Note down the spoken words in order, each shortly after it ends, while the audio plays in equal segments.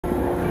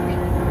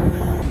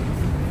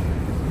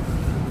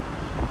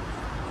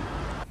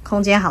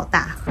空间好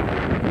大。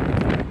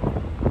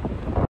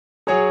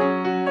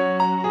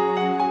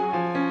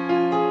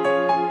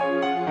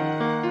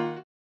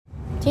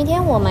今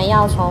天我们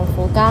要从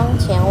福冈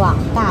前往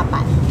大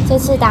阪，这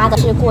次搭的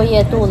是过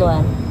夜渡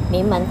轮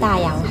名门大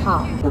洋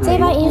号。这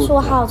班音速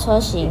号车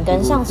型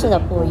跟上次的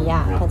不一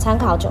样，可参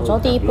考九州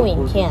第一部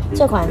影片。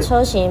这款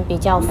车型比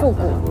较复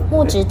古，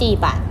木质地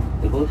板，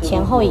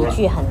前后椅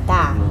距很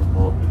大。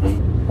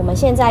我们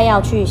现在要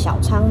去小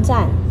仓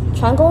站，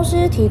船公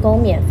司提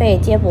供免费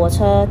接驳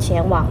车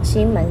前往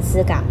新门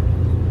司港。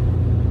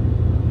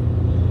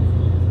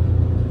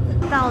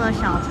到了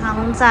小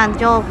仓站，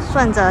就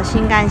顺着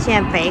新干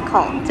线北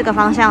口这个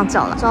方向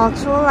走了。走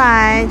出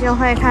来就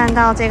会看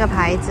到这个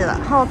牌子了，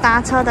后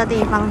搭车的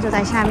地方就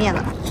在下面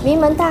了。名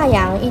门大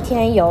洋一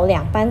天有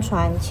2班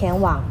船前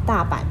往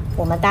大阪，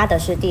我们搭的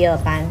是第2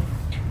班。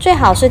最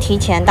好是提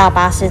前到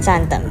巴士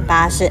站等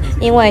巴士，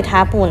因为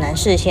它不能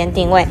事先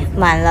定位，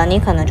满了你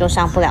可能就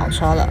上不了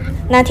车了。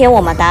那天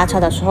我们搭车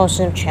的时候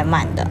是全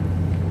满的。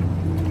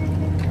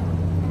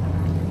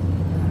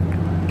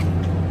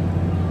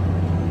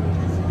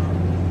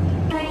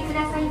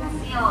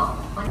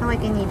他会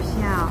给你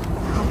票，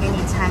然后给你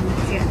餐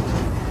券，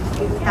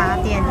搭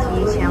电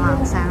梯前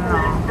往3楼。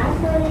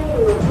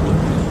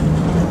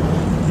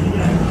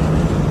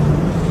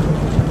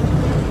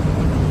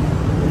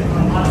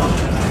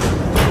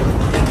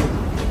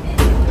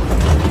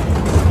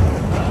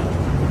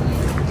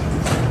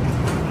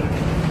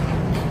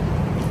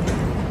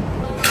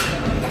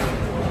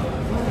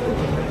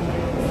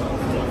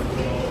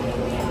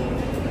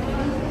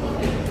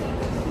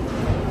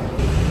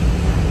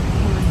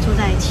我们住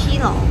在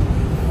7楼。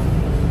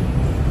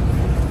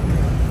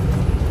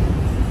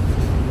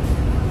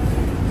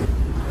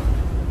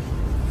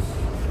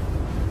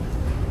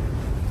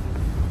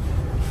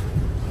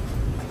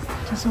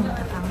这是我们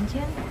的房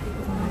间，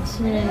我们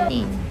是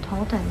订头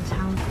等舱。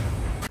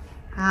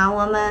好，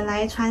我们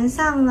来船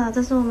上了，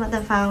这是我们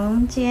的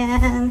房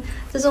间，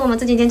这是我们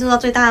这几天住到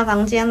最大的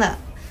房间了。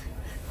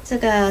这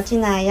个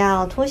进来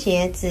要脱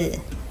鞋子，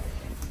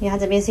因为它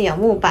这边是有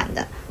木板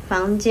的。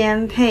房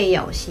间配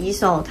有洗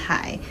手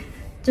台，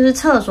就是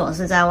厕所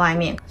是在外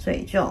面，所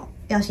以就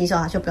要洗手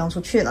台就不用出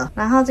去了。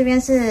然后这边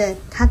是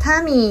榻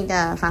榻米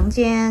的房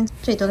间，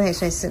最多可以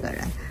睡4个人，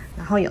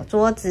然后有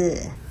桌子。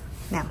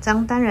2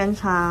张单人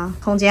床，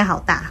空间好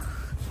大，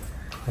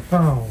好大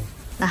哦。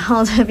然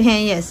后这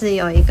边也是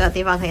有一个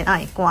地方可以让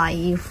你挂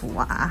衣服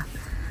啊，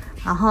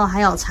然后还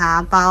有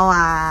茶包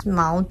啊、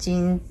毛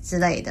巾之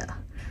类的。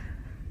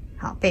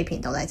好，备品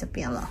都在这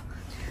边了。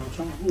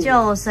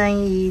救生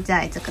衣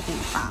在这个地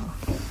方。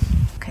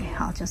OK，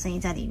 好，救生衣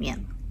在里面。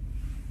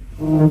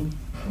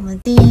我们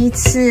第一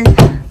次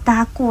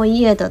搭过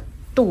夜的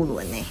渡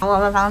轮呢。我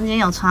们房间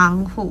有窗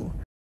户。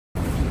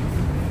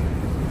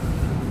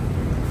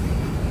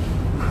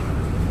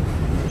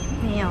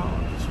有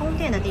充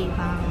电的地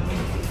方，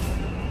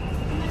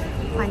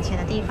换钱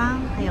的地方，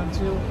还有置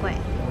物柜。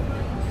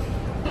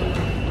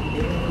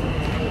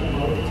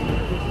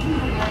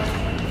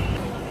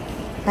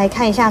来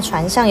看一下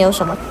船上有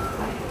什么。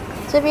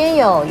这边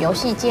有游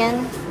戏间，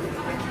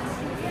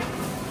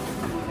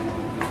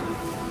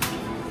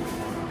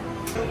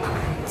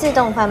自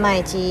动贩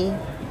卖机，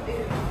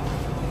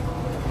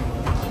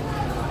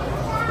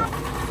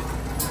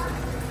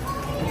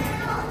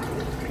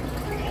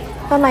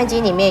贩卖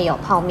机里面有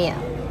泡面。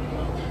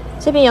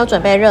这边有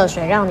准备热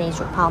水让你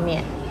煮泡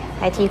面，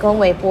还提供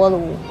微波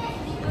炉。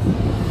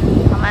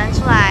我们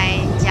出来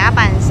甲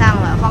板上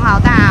了，风好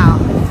大哦，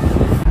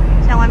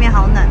像外面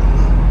好冷，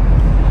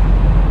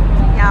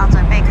要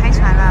准备开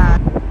船了。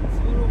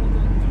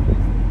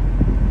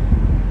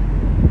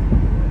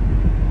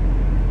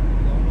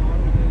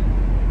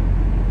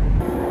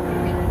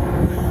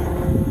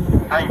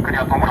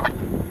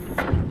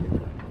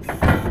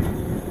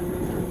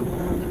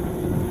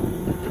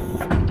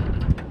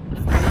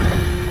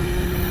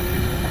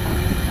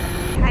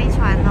开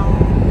船喽！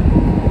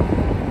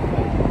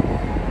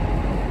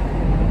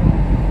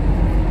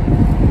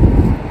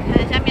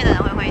看下面的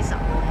人会挥手。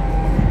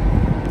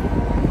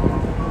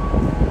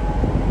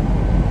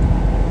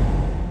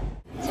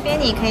这边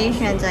你可以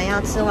选择要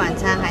吃晚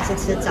餐还是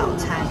吃早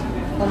餐。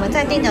我们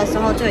在订的时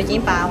候就已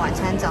经把晚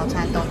餐、早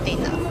餐都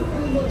订了，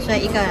所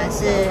以一个人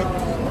是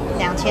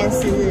2400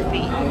日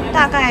币，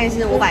大概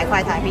是500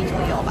块台币左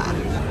右吧。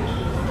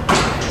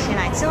先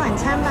来吃晚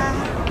餐吧。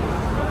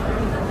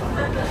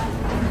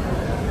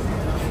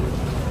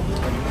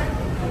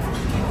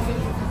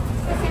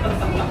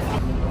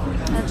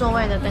那座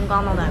位的灯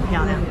光弄得很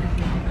漂亮。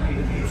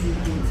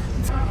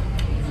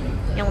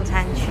用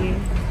餐区，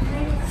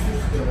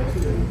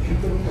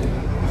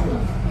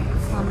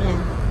后面。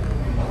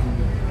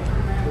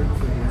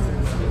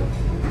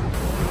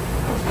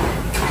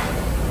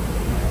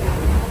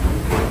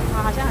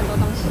哇，好像很多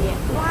东西耶！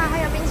哇，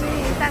还有冰淇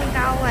淋蛋糕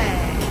哎！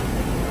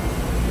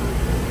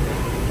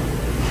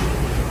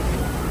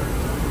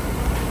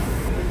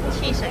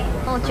汽水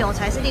哦，酒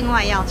才是另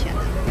外要钱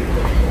的。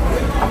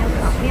还有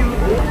烤面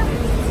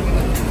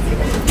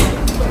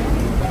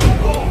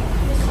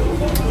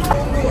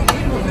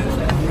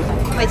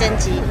味噌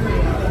鸡。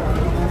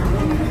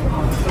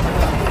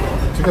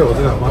这个我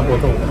知道，麻婆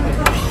豆腐。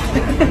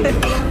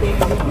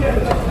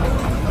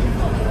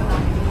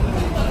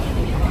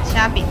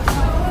虾饼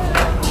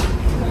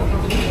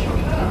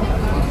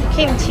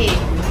 ，kimchi，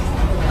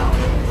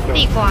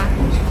 地瓜。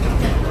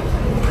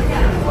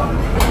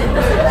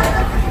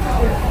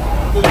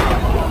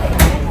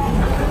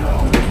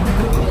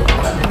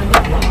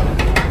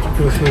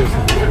这个是什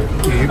么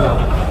鱼吧？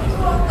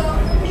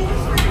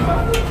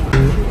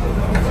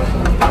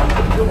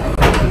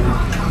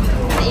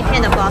一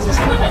片的不知道是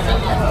什么，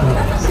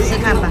试试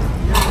看吧。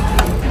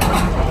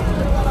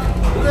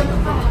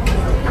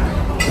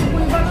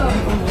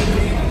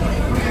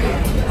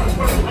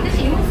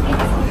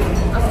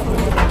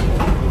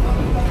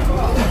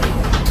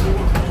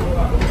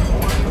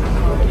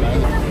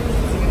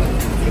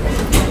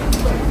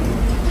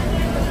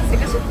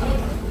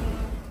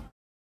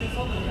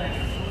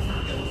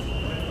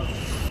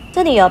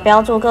这里有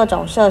标注各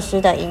种设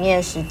施的营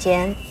业时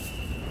间。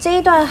这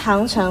一段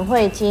航程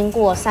会经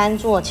过3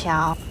座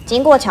桥，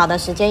经过桥的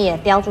时间也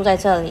标注在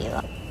这里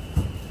了。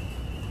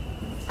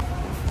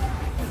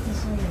这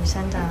是女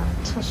生的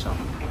厕所，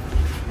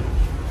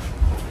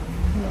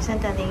女生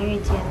的淋浴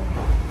间。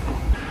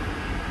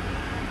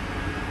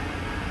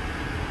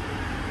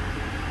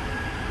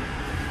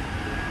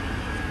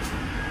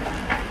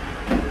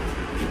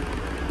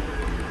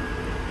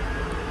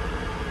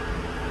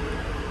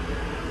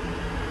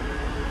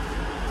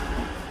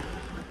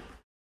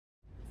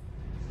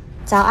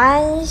早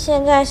安，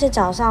现在是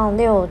早上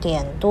6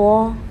点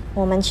多，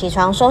我们起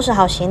床收拾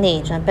好行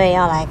李，准备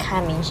要来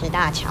看明石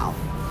大桥。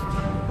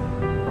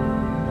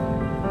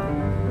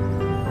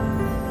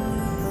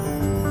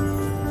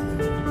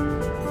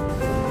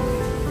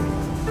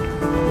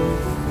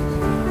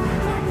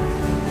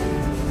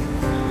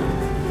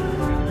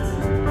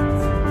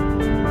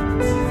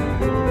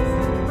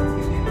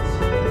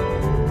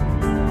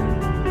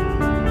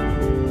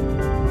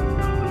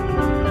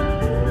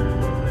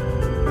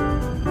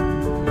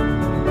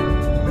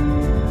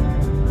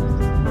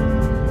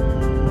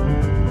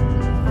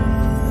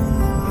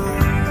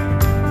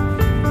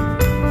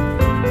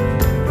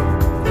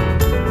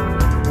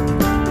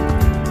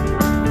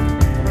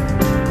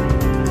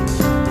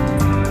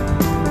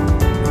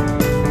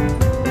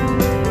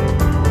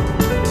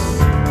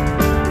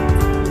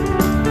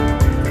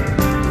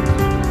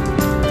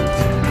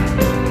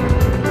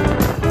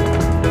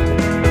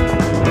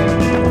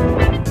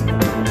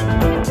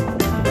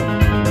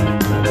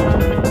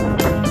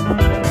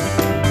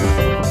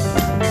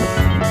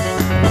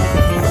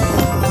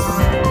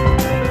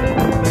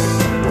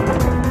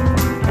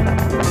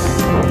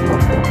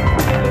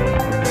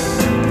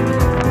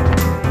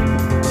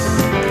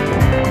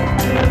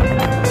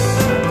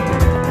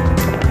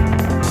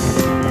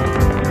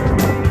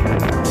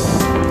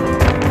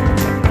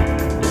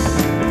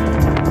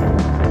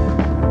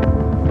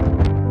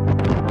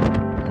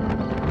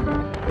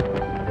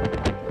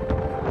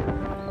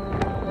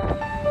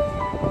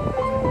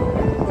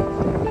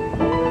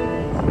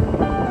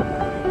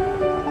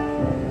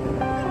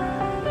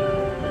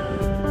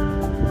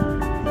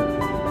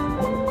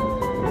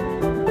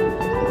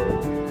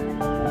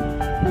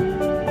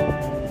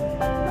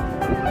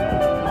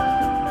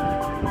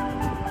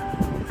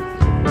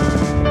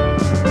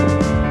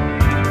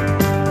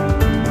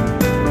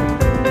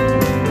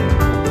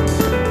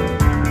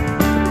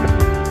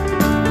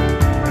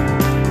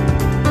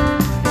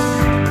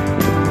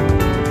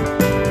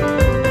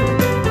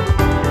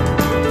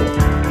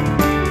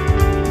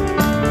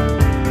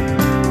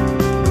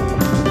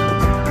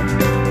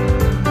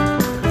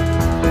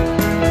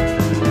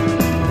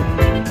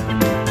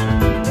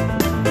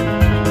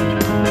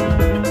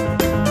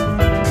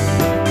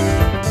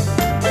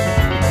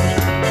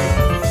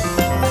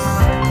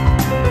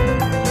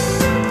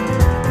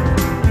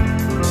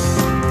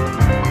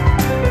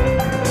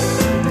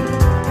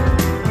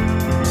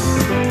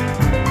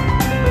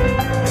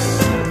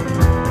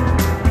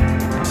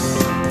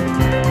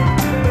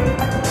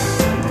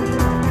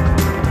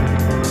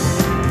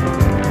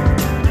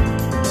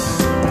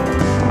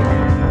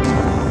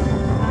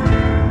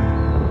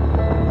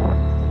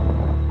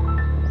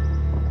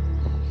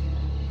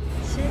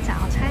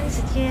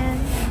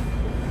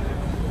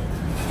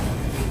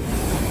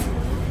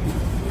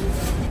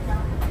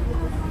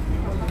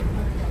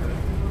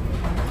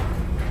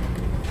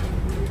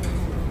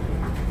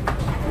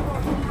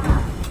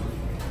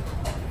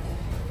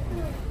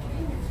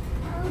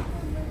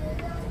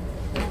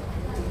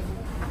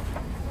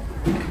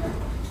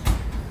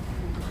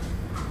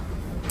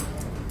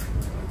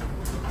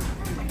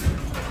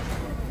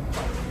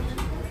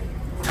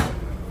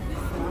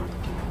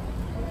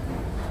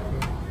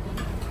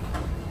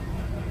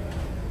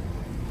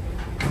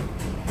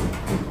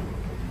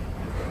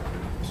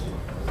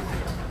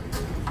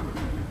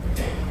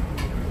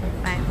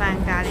饭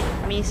咖喱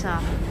米索。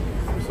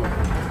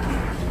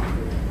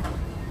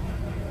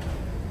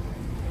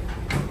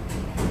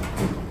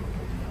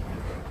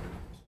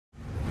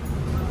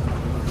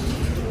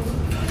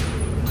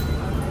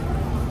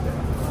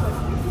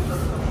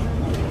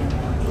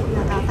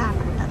要到大阪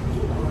了。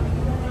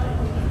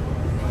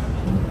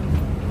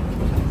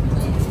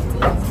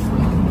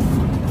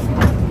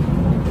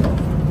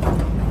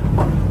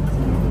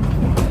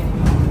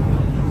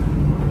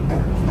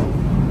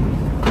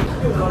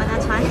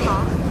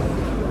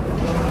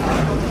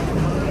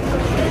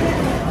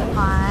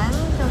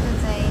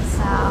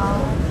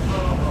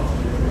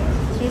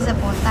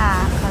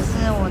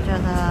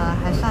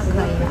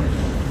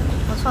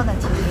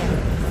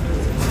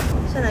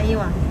睡了一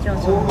晚就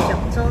从九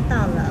州到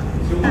了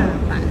大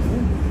阪。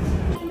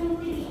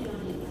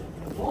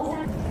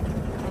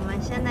我们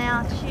现在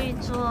要去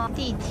坐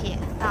地铁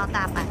到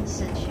大阪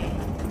市区。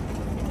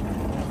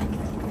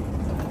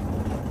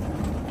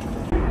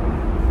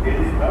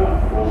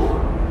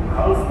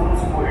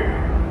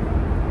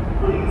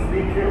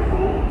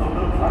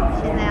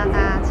现在要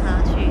搭车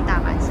去大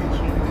阪市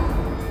区。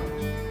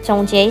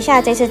总结一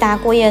下这次搭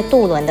过夜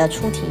渡轮的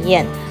初体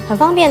验，很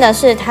方便的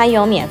是，它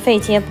有免费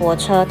接驳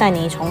车带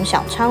你从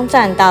小仓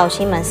站到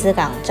西门斯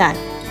港站。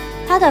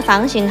它的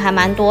房型还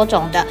蛮多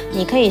种的，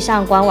你可以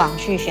上官网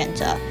去选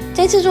择。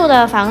这次住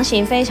的房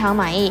型非常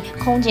满意，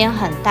空间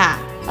很大，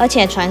而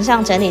且船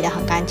上整理得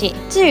很干净。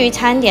至于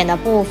餐点的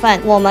部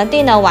分，我们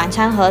订了晚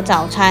餐和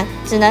早餐，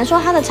只能说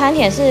它的餐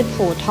点是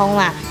普通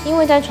啦，因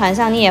为在船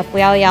上你也不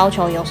要要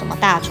求有什么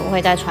大厨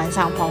会在船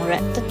上烹饪。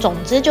总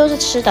之就是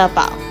吃得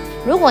饱。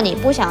如果你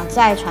不想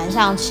在船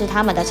上吃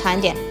他们的餐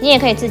点，你也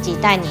可以自己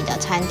带你的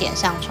餐点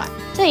上船。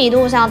这一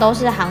路上都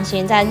是航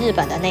行在日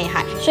本的内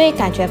海，所以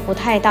感觉不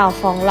太到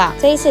风浪。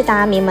这一次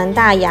搭名门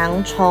大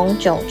洋从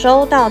九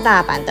州到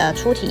大阪的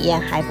初体验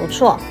还不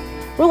错。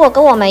如果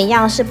跟我们一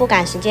样是不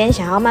赶时间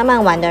想要慢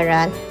慢玩的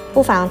人，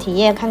不妨体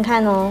验看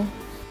看哦。